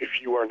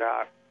if you are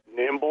not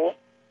nimble,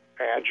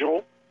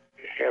 agile,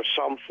 have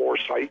some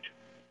foresight,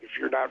 if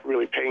you're not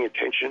really paying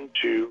attention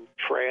to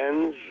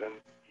trends and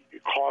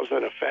cause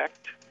and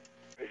effect,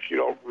 if you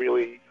don't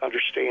really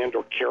understand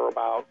or care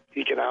about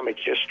economic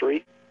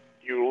history,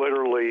 you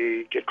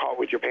literally get caught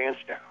with your pants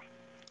down.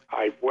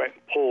 I went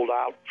and pulled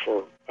out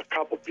for a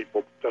couple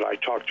people that I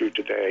talked to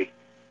today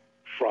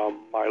from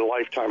my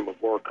Lifetime of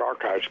Work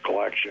Archives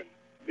collection,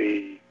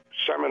 the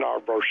seminar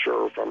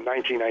brochure from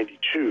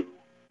 1992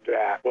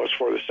 that was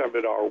for the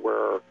seminar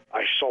where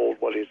I sold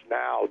what is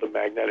now the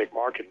Magnetic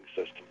Marketing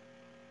System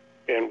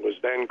and was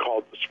then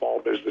called the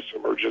Small Business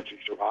Emergency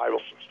Survival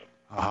System.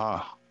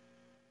 Uh-huh.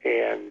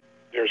 And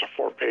there's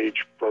a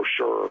 4-page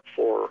brochure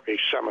for a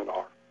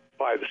seminar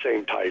by the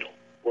same title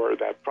where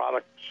that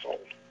product is sold.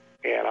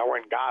 And I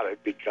went and got it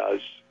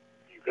because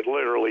you could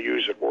literally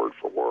use it word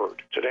for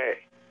word today.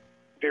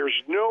 There's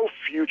no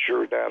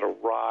future that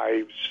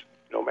arrives,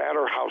 no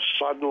matter how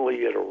suddenly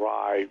it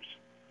arrives,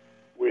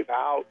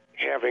 without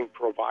having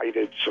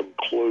provided some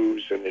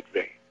clues in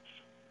advance.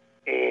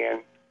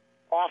 And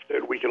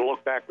often we can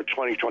look back with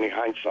 20/20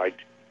 hindsight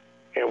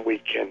and we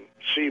can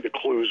see the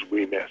clues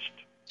we missed.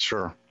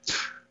 Sure.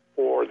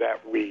 Or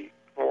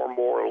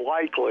more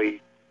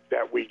likely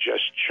that we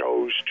just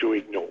chose to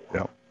ignore.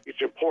 Yep.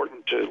 It's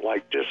important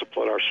to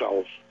discipline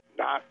ourselves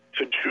not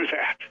to do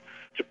that,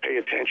 to pay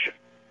attention.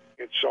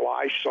 And so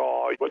I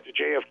saw what the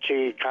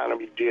JFK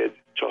economy did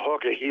to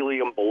hook a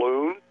helium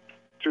balloon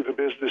through the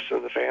business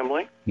and the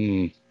family.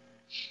 Mm.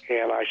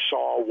 And I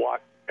saw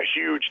what a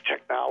huge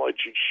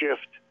technology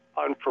shift,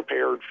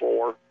 unprepared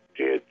for,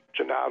 did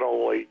to not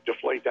only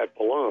deflate that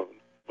balloon,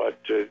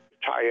 but to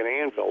tie an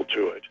anvil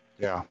to it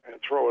and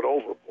throw it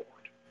overboard.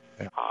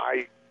 Yeah.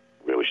 I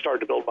really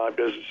started to build my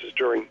businesses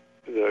during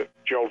the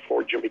Gerald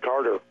Ford, Jimmy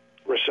Carter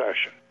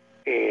recession.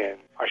 And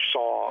I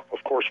saw,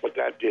 of course, what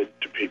that did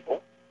to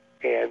people.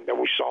 And then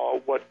we saw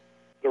what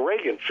the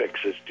Reagan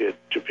fixes did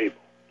to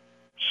people.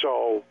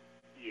 So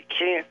you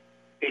can't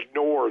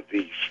ignore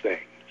these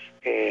things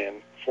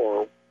and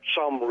for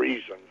some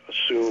reason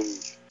assume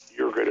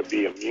you're going to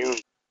be immune.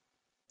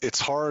 It's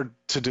hard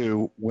to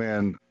do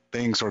when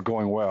things are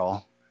going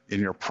well in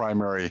your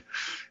primary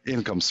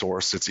income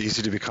source. It's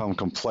easy to become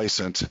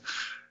complacent.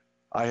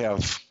 I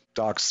have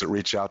docs that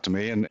reach out to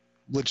me and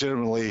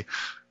legitimately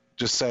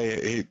just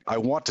say, hey, I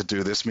want to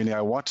do this, meaning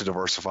I want to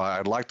diversify.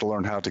 I'd like to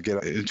learn how to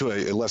get into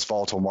a less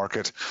volatile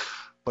market,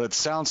 but it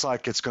sounds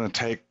like it's going to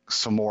take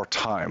some more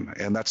time.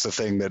 And that's the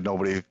thing that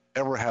nobody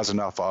ever has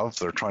enough of.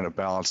 They're trying to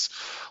balance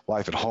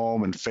life at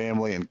home and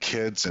family and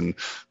kids and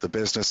the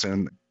business,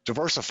 and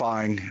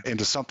diversifying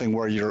into something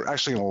where you're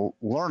actually going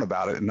to learn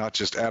about it and not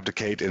just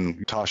abdicate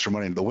and toss your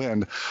money into the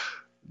wind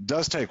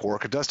does take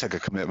work. It does take a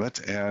commitment.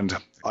 And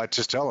I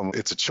just tell them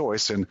it's a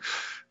choice, and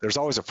there's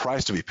always a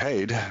price to be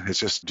paid. It's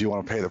just, do you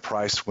want to pay the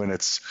price when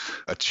it's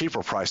a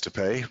cheaper price to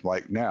pay,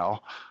 like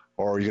now,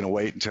 or are you going to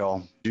wait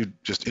until you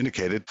just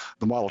indicated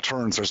the model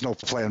turns, there's no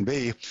plan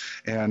B,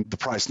 and the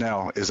price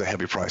now is a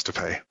heavy price to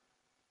pay?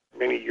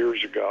 Many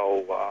years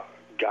ago,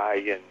 a guy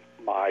in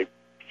my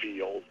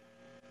field,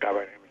 a guy by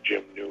the name of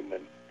Jim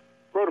Newman,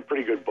 wrote a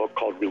pretty good book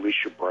called Release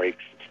Your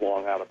Brakes. It's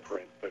long out of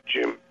print, but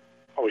Jim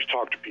always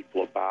talked to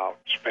people about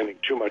spending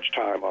too much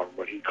time on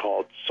what he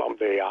called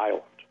Someday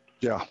Island.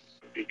 Yeah.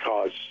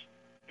 Because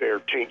there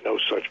tain't no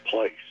such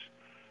place.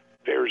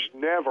 There's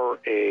never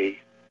a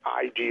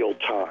ideal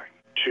time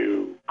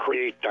to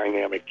create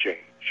dynamic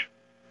change.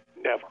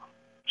 Never.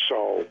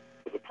 So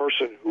the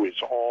person who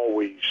is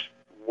always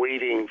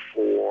waiting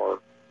for,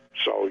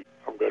 so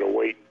I'm going to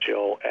wait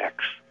until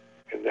X,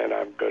 and then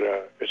I'm going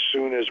to, as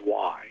soon as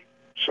Y.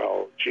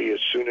 So, as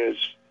soon as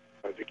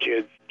the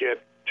kids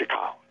get to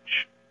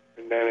college,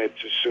 and then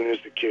it's as soon as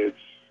the kids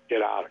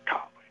get out of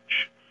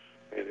college,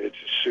 and it's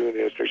as soon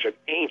as, there's an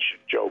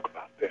ancient joke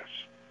about this,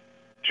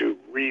 to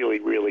really,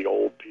 really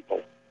old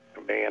people,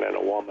 a man and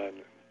a woman,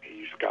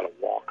 he's got a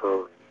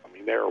walker, I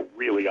mean, they're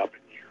really up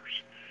in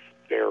years.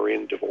 They're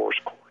in divorce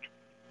court,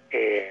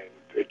 and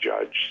the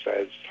judge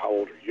says, how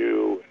old are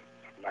you?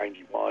 And I'm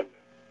 91.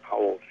 How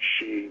old is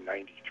she?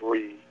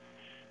 93.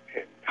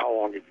 And how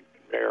long have you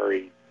been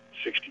married?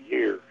 60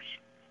 years.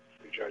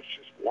 The judge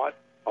says, what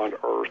on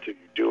earth are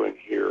you doing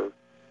here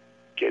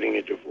getting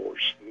a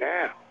divorce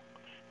now?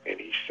 And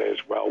he says,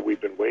 well, we've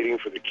been waiting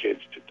for the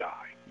kids to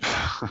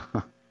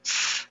die.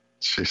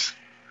 Jeez.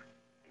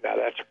 Now,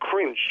 that's a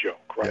cringe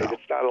joke, right? Yeah.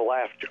 It's not a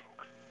laugh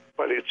joke.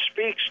 But it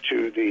speaks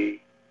to the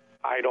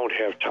I don't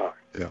have time.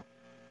 Yeah.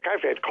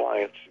 I've had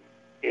clients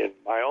in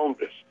my own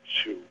business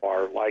who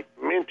are like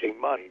minting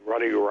money,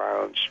 running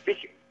around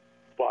speaking,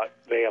 but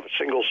they have a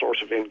single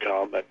source of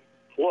income. And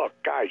look,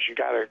 guys, you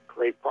got to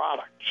create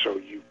product so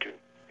you can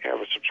have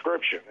a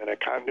subscription and a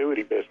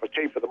continuity business, a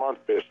tape of the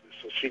month business,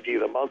 a CD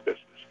of the month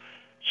business.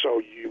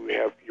 So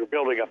you're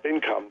building up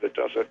income that's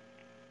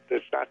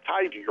not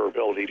tied to your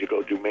ability to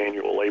go do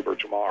manual labor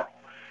tomorrow.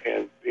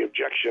 And the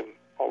objection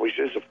always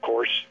is, of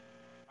course,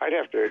 I'd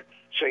have to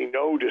say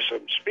no to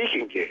some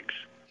speaking gigs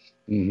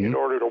in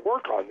order to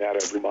work on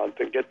that every month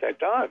and get that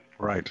done.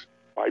 Right.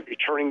 I'd be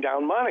turning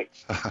down money.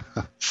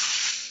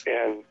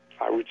 And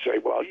I would say,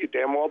 well, you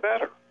damn well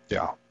better.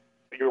 Yeah.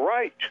 You're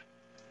right.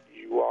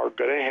 You are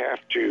going to have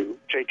to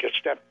take a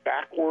step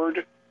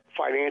backward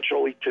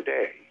financially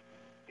today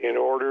in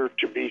order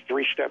to be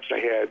 3 steps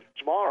ahead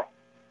tomorrow.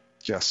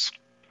 Yes.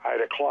 I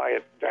had a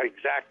client, that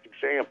exact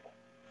example,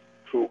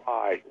 who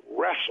I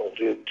wrestled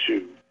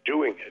into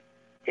doing it.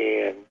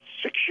 And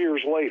 6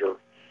 years later,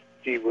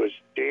 he was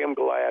damn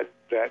glad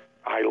that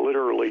I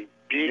literally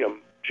beat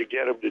him to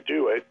get him to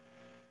do it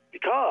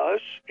because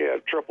he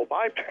had triple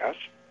bypass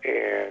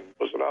and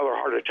was another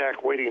heart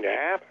attack waiting to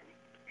happen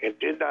and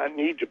did not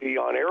need to be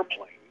on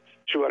airplanes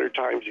 200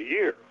 times a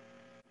year,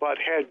 but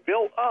had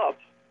built up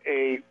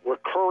a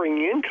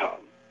recurring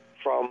income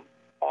from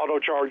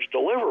auto-charge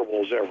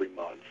deliverables every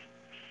month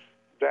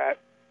that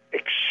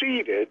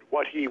exceeded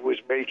what he was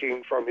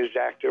making from his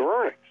active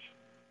earnings.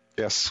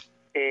 Yes.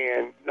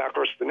 And now, of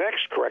course, the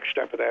next correct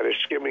step of that is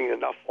skimming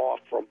enough off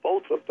from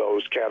both of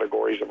those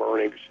categories of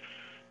earnings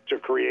to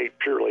create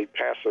purely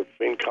passive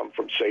income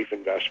from safe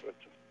investments.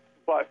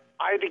 But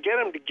I had to get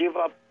him to give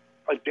up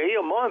a day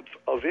a month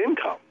of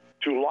income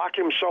to lock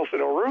himself in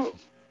a room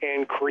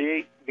and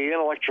create the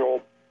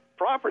intellectual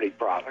property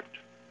product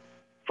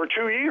for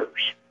 2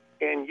 years.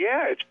 And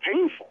yeah, it's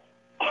painful.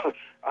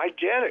 I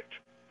get it.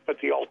 But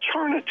the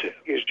alternative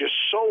is just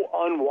so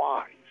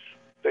unwise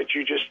that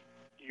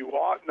you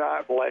ought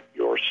not let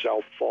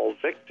yourself fall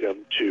victim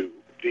to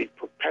the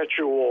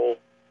perpetual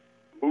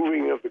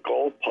moving of the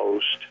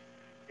goalpost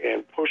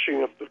and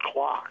pushing of the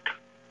clock.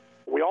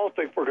 We all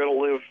think we're going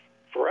to live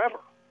forever.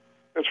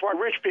 That's why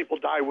rich people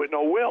die with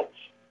no wills.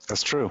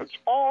 That's true. It's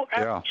all the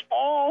time.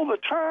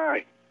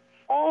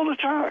 All the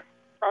time.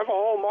 I have a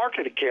whole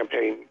marketing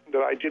campaign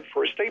that I did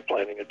for estate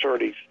planning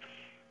attorneys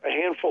a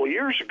handful of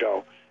years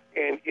ago,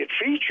 and it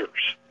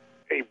features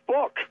a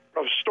book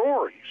of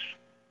stories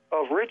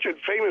of rich and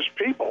famous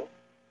people,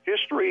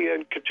 history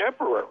and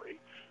contemporary,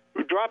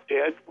 who dropped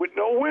dead with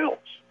no wills.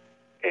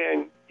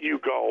 And you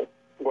go,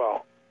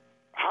 well,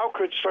 how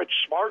could such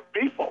smart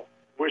people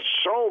with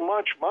so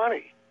much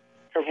money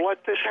have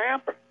let this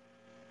happen?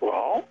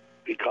 Well,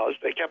 because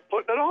they kept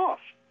putting it off.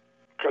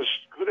 Because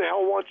who the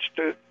hell wants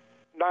to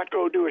not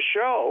go do a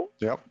show,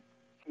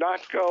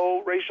 not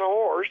go race a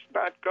horse,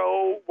 not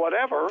go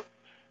whatever,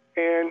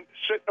 and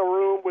sit in a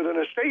room with an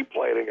estate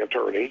planning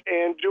attorney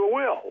and do a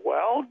will?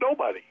 Well,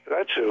 nobody.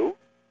 That's who.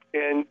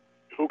 And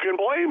who can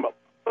blame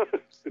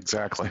them?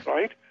 Exactly.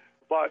 Right?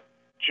 But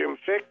Jim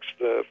Fixx,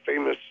 the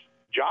famous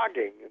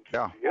jogging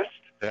enthusiast,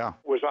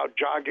 was out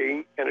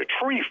jogging and a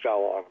tree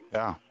fell on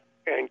him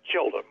and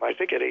killed him, I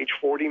think at age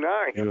 49,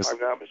 if I'm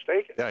not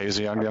mistaken. Yeah, he was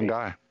a young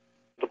guy.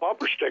 The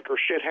bumper sticker,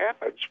 shit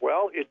happens.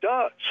 Well, it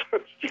does.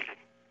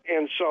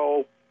 And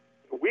so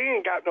we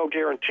ain't got no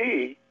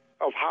guarantee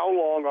of how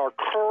long our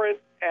current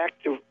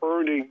active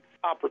earning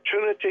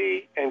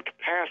opportunity and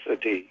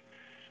capacity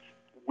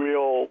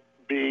will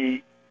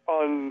be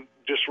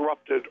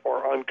undisrupted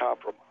or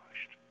uncompromised.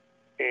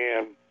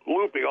 And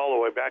looping all the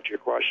way back to your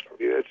question,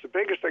 I mean, it's the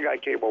biggest thing I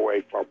came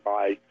away from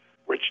my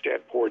rich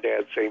dad, poor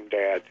dad, same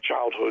dad,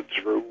 childhood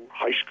through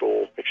high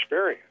school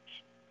experience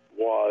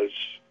was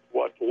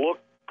what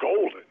looked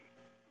golden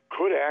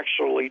could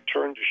actually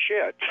turn to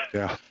shit.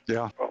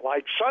 Yeah.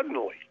 Like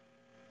suddenly.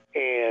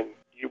 And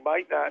you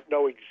might not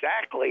know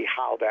exactly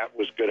how that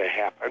was going to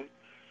happen,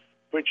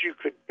 but you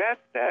could bet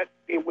that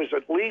it was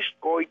at least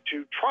going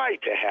to try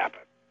to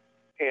happen.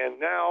 And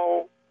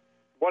now,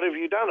 what have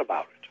you done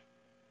about it?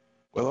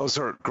 Well, those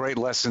are great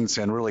lessons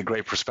and really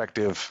great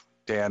perspective,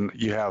 Dan.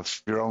 You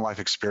have your own life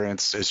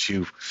experience as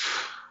you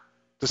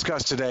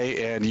discussed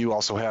today, and you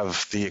also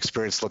have the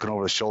experience looking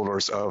over the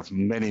shoulders of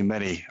many,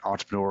 many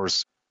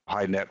entrepreneurs,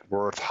 high net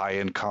worth, high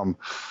income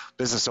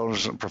business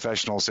owners and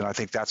professionals. And I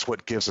think that's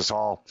what gives us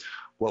all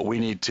what we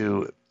need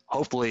to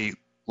hopefully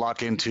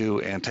lock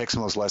into and take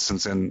some of those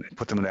lessons and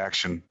put them into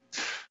action.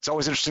 It's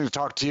always interesting to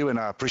talk to you, and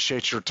I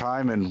appreciate your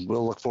time, and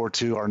we'll look forward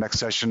to our next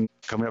session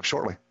coming up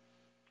shortly.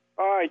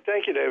 All right.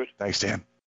 Thank you, David. Thanks, Dan.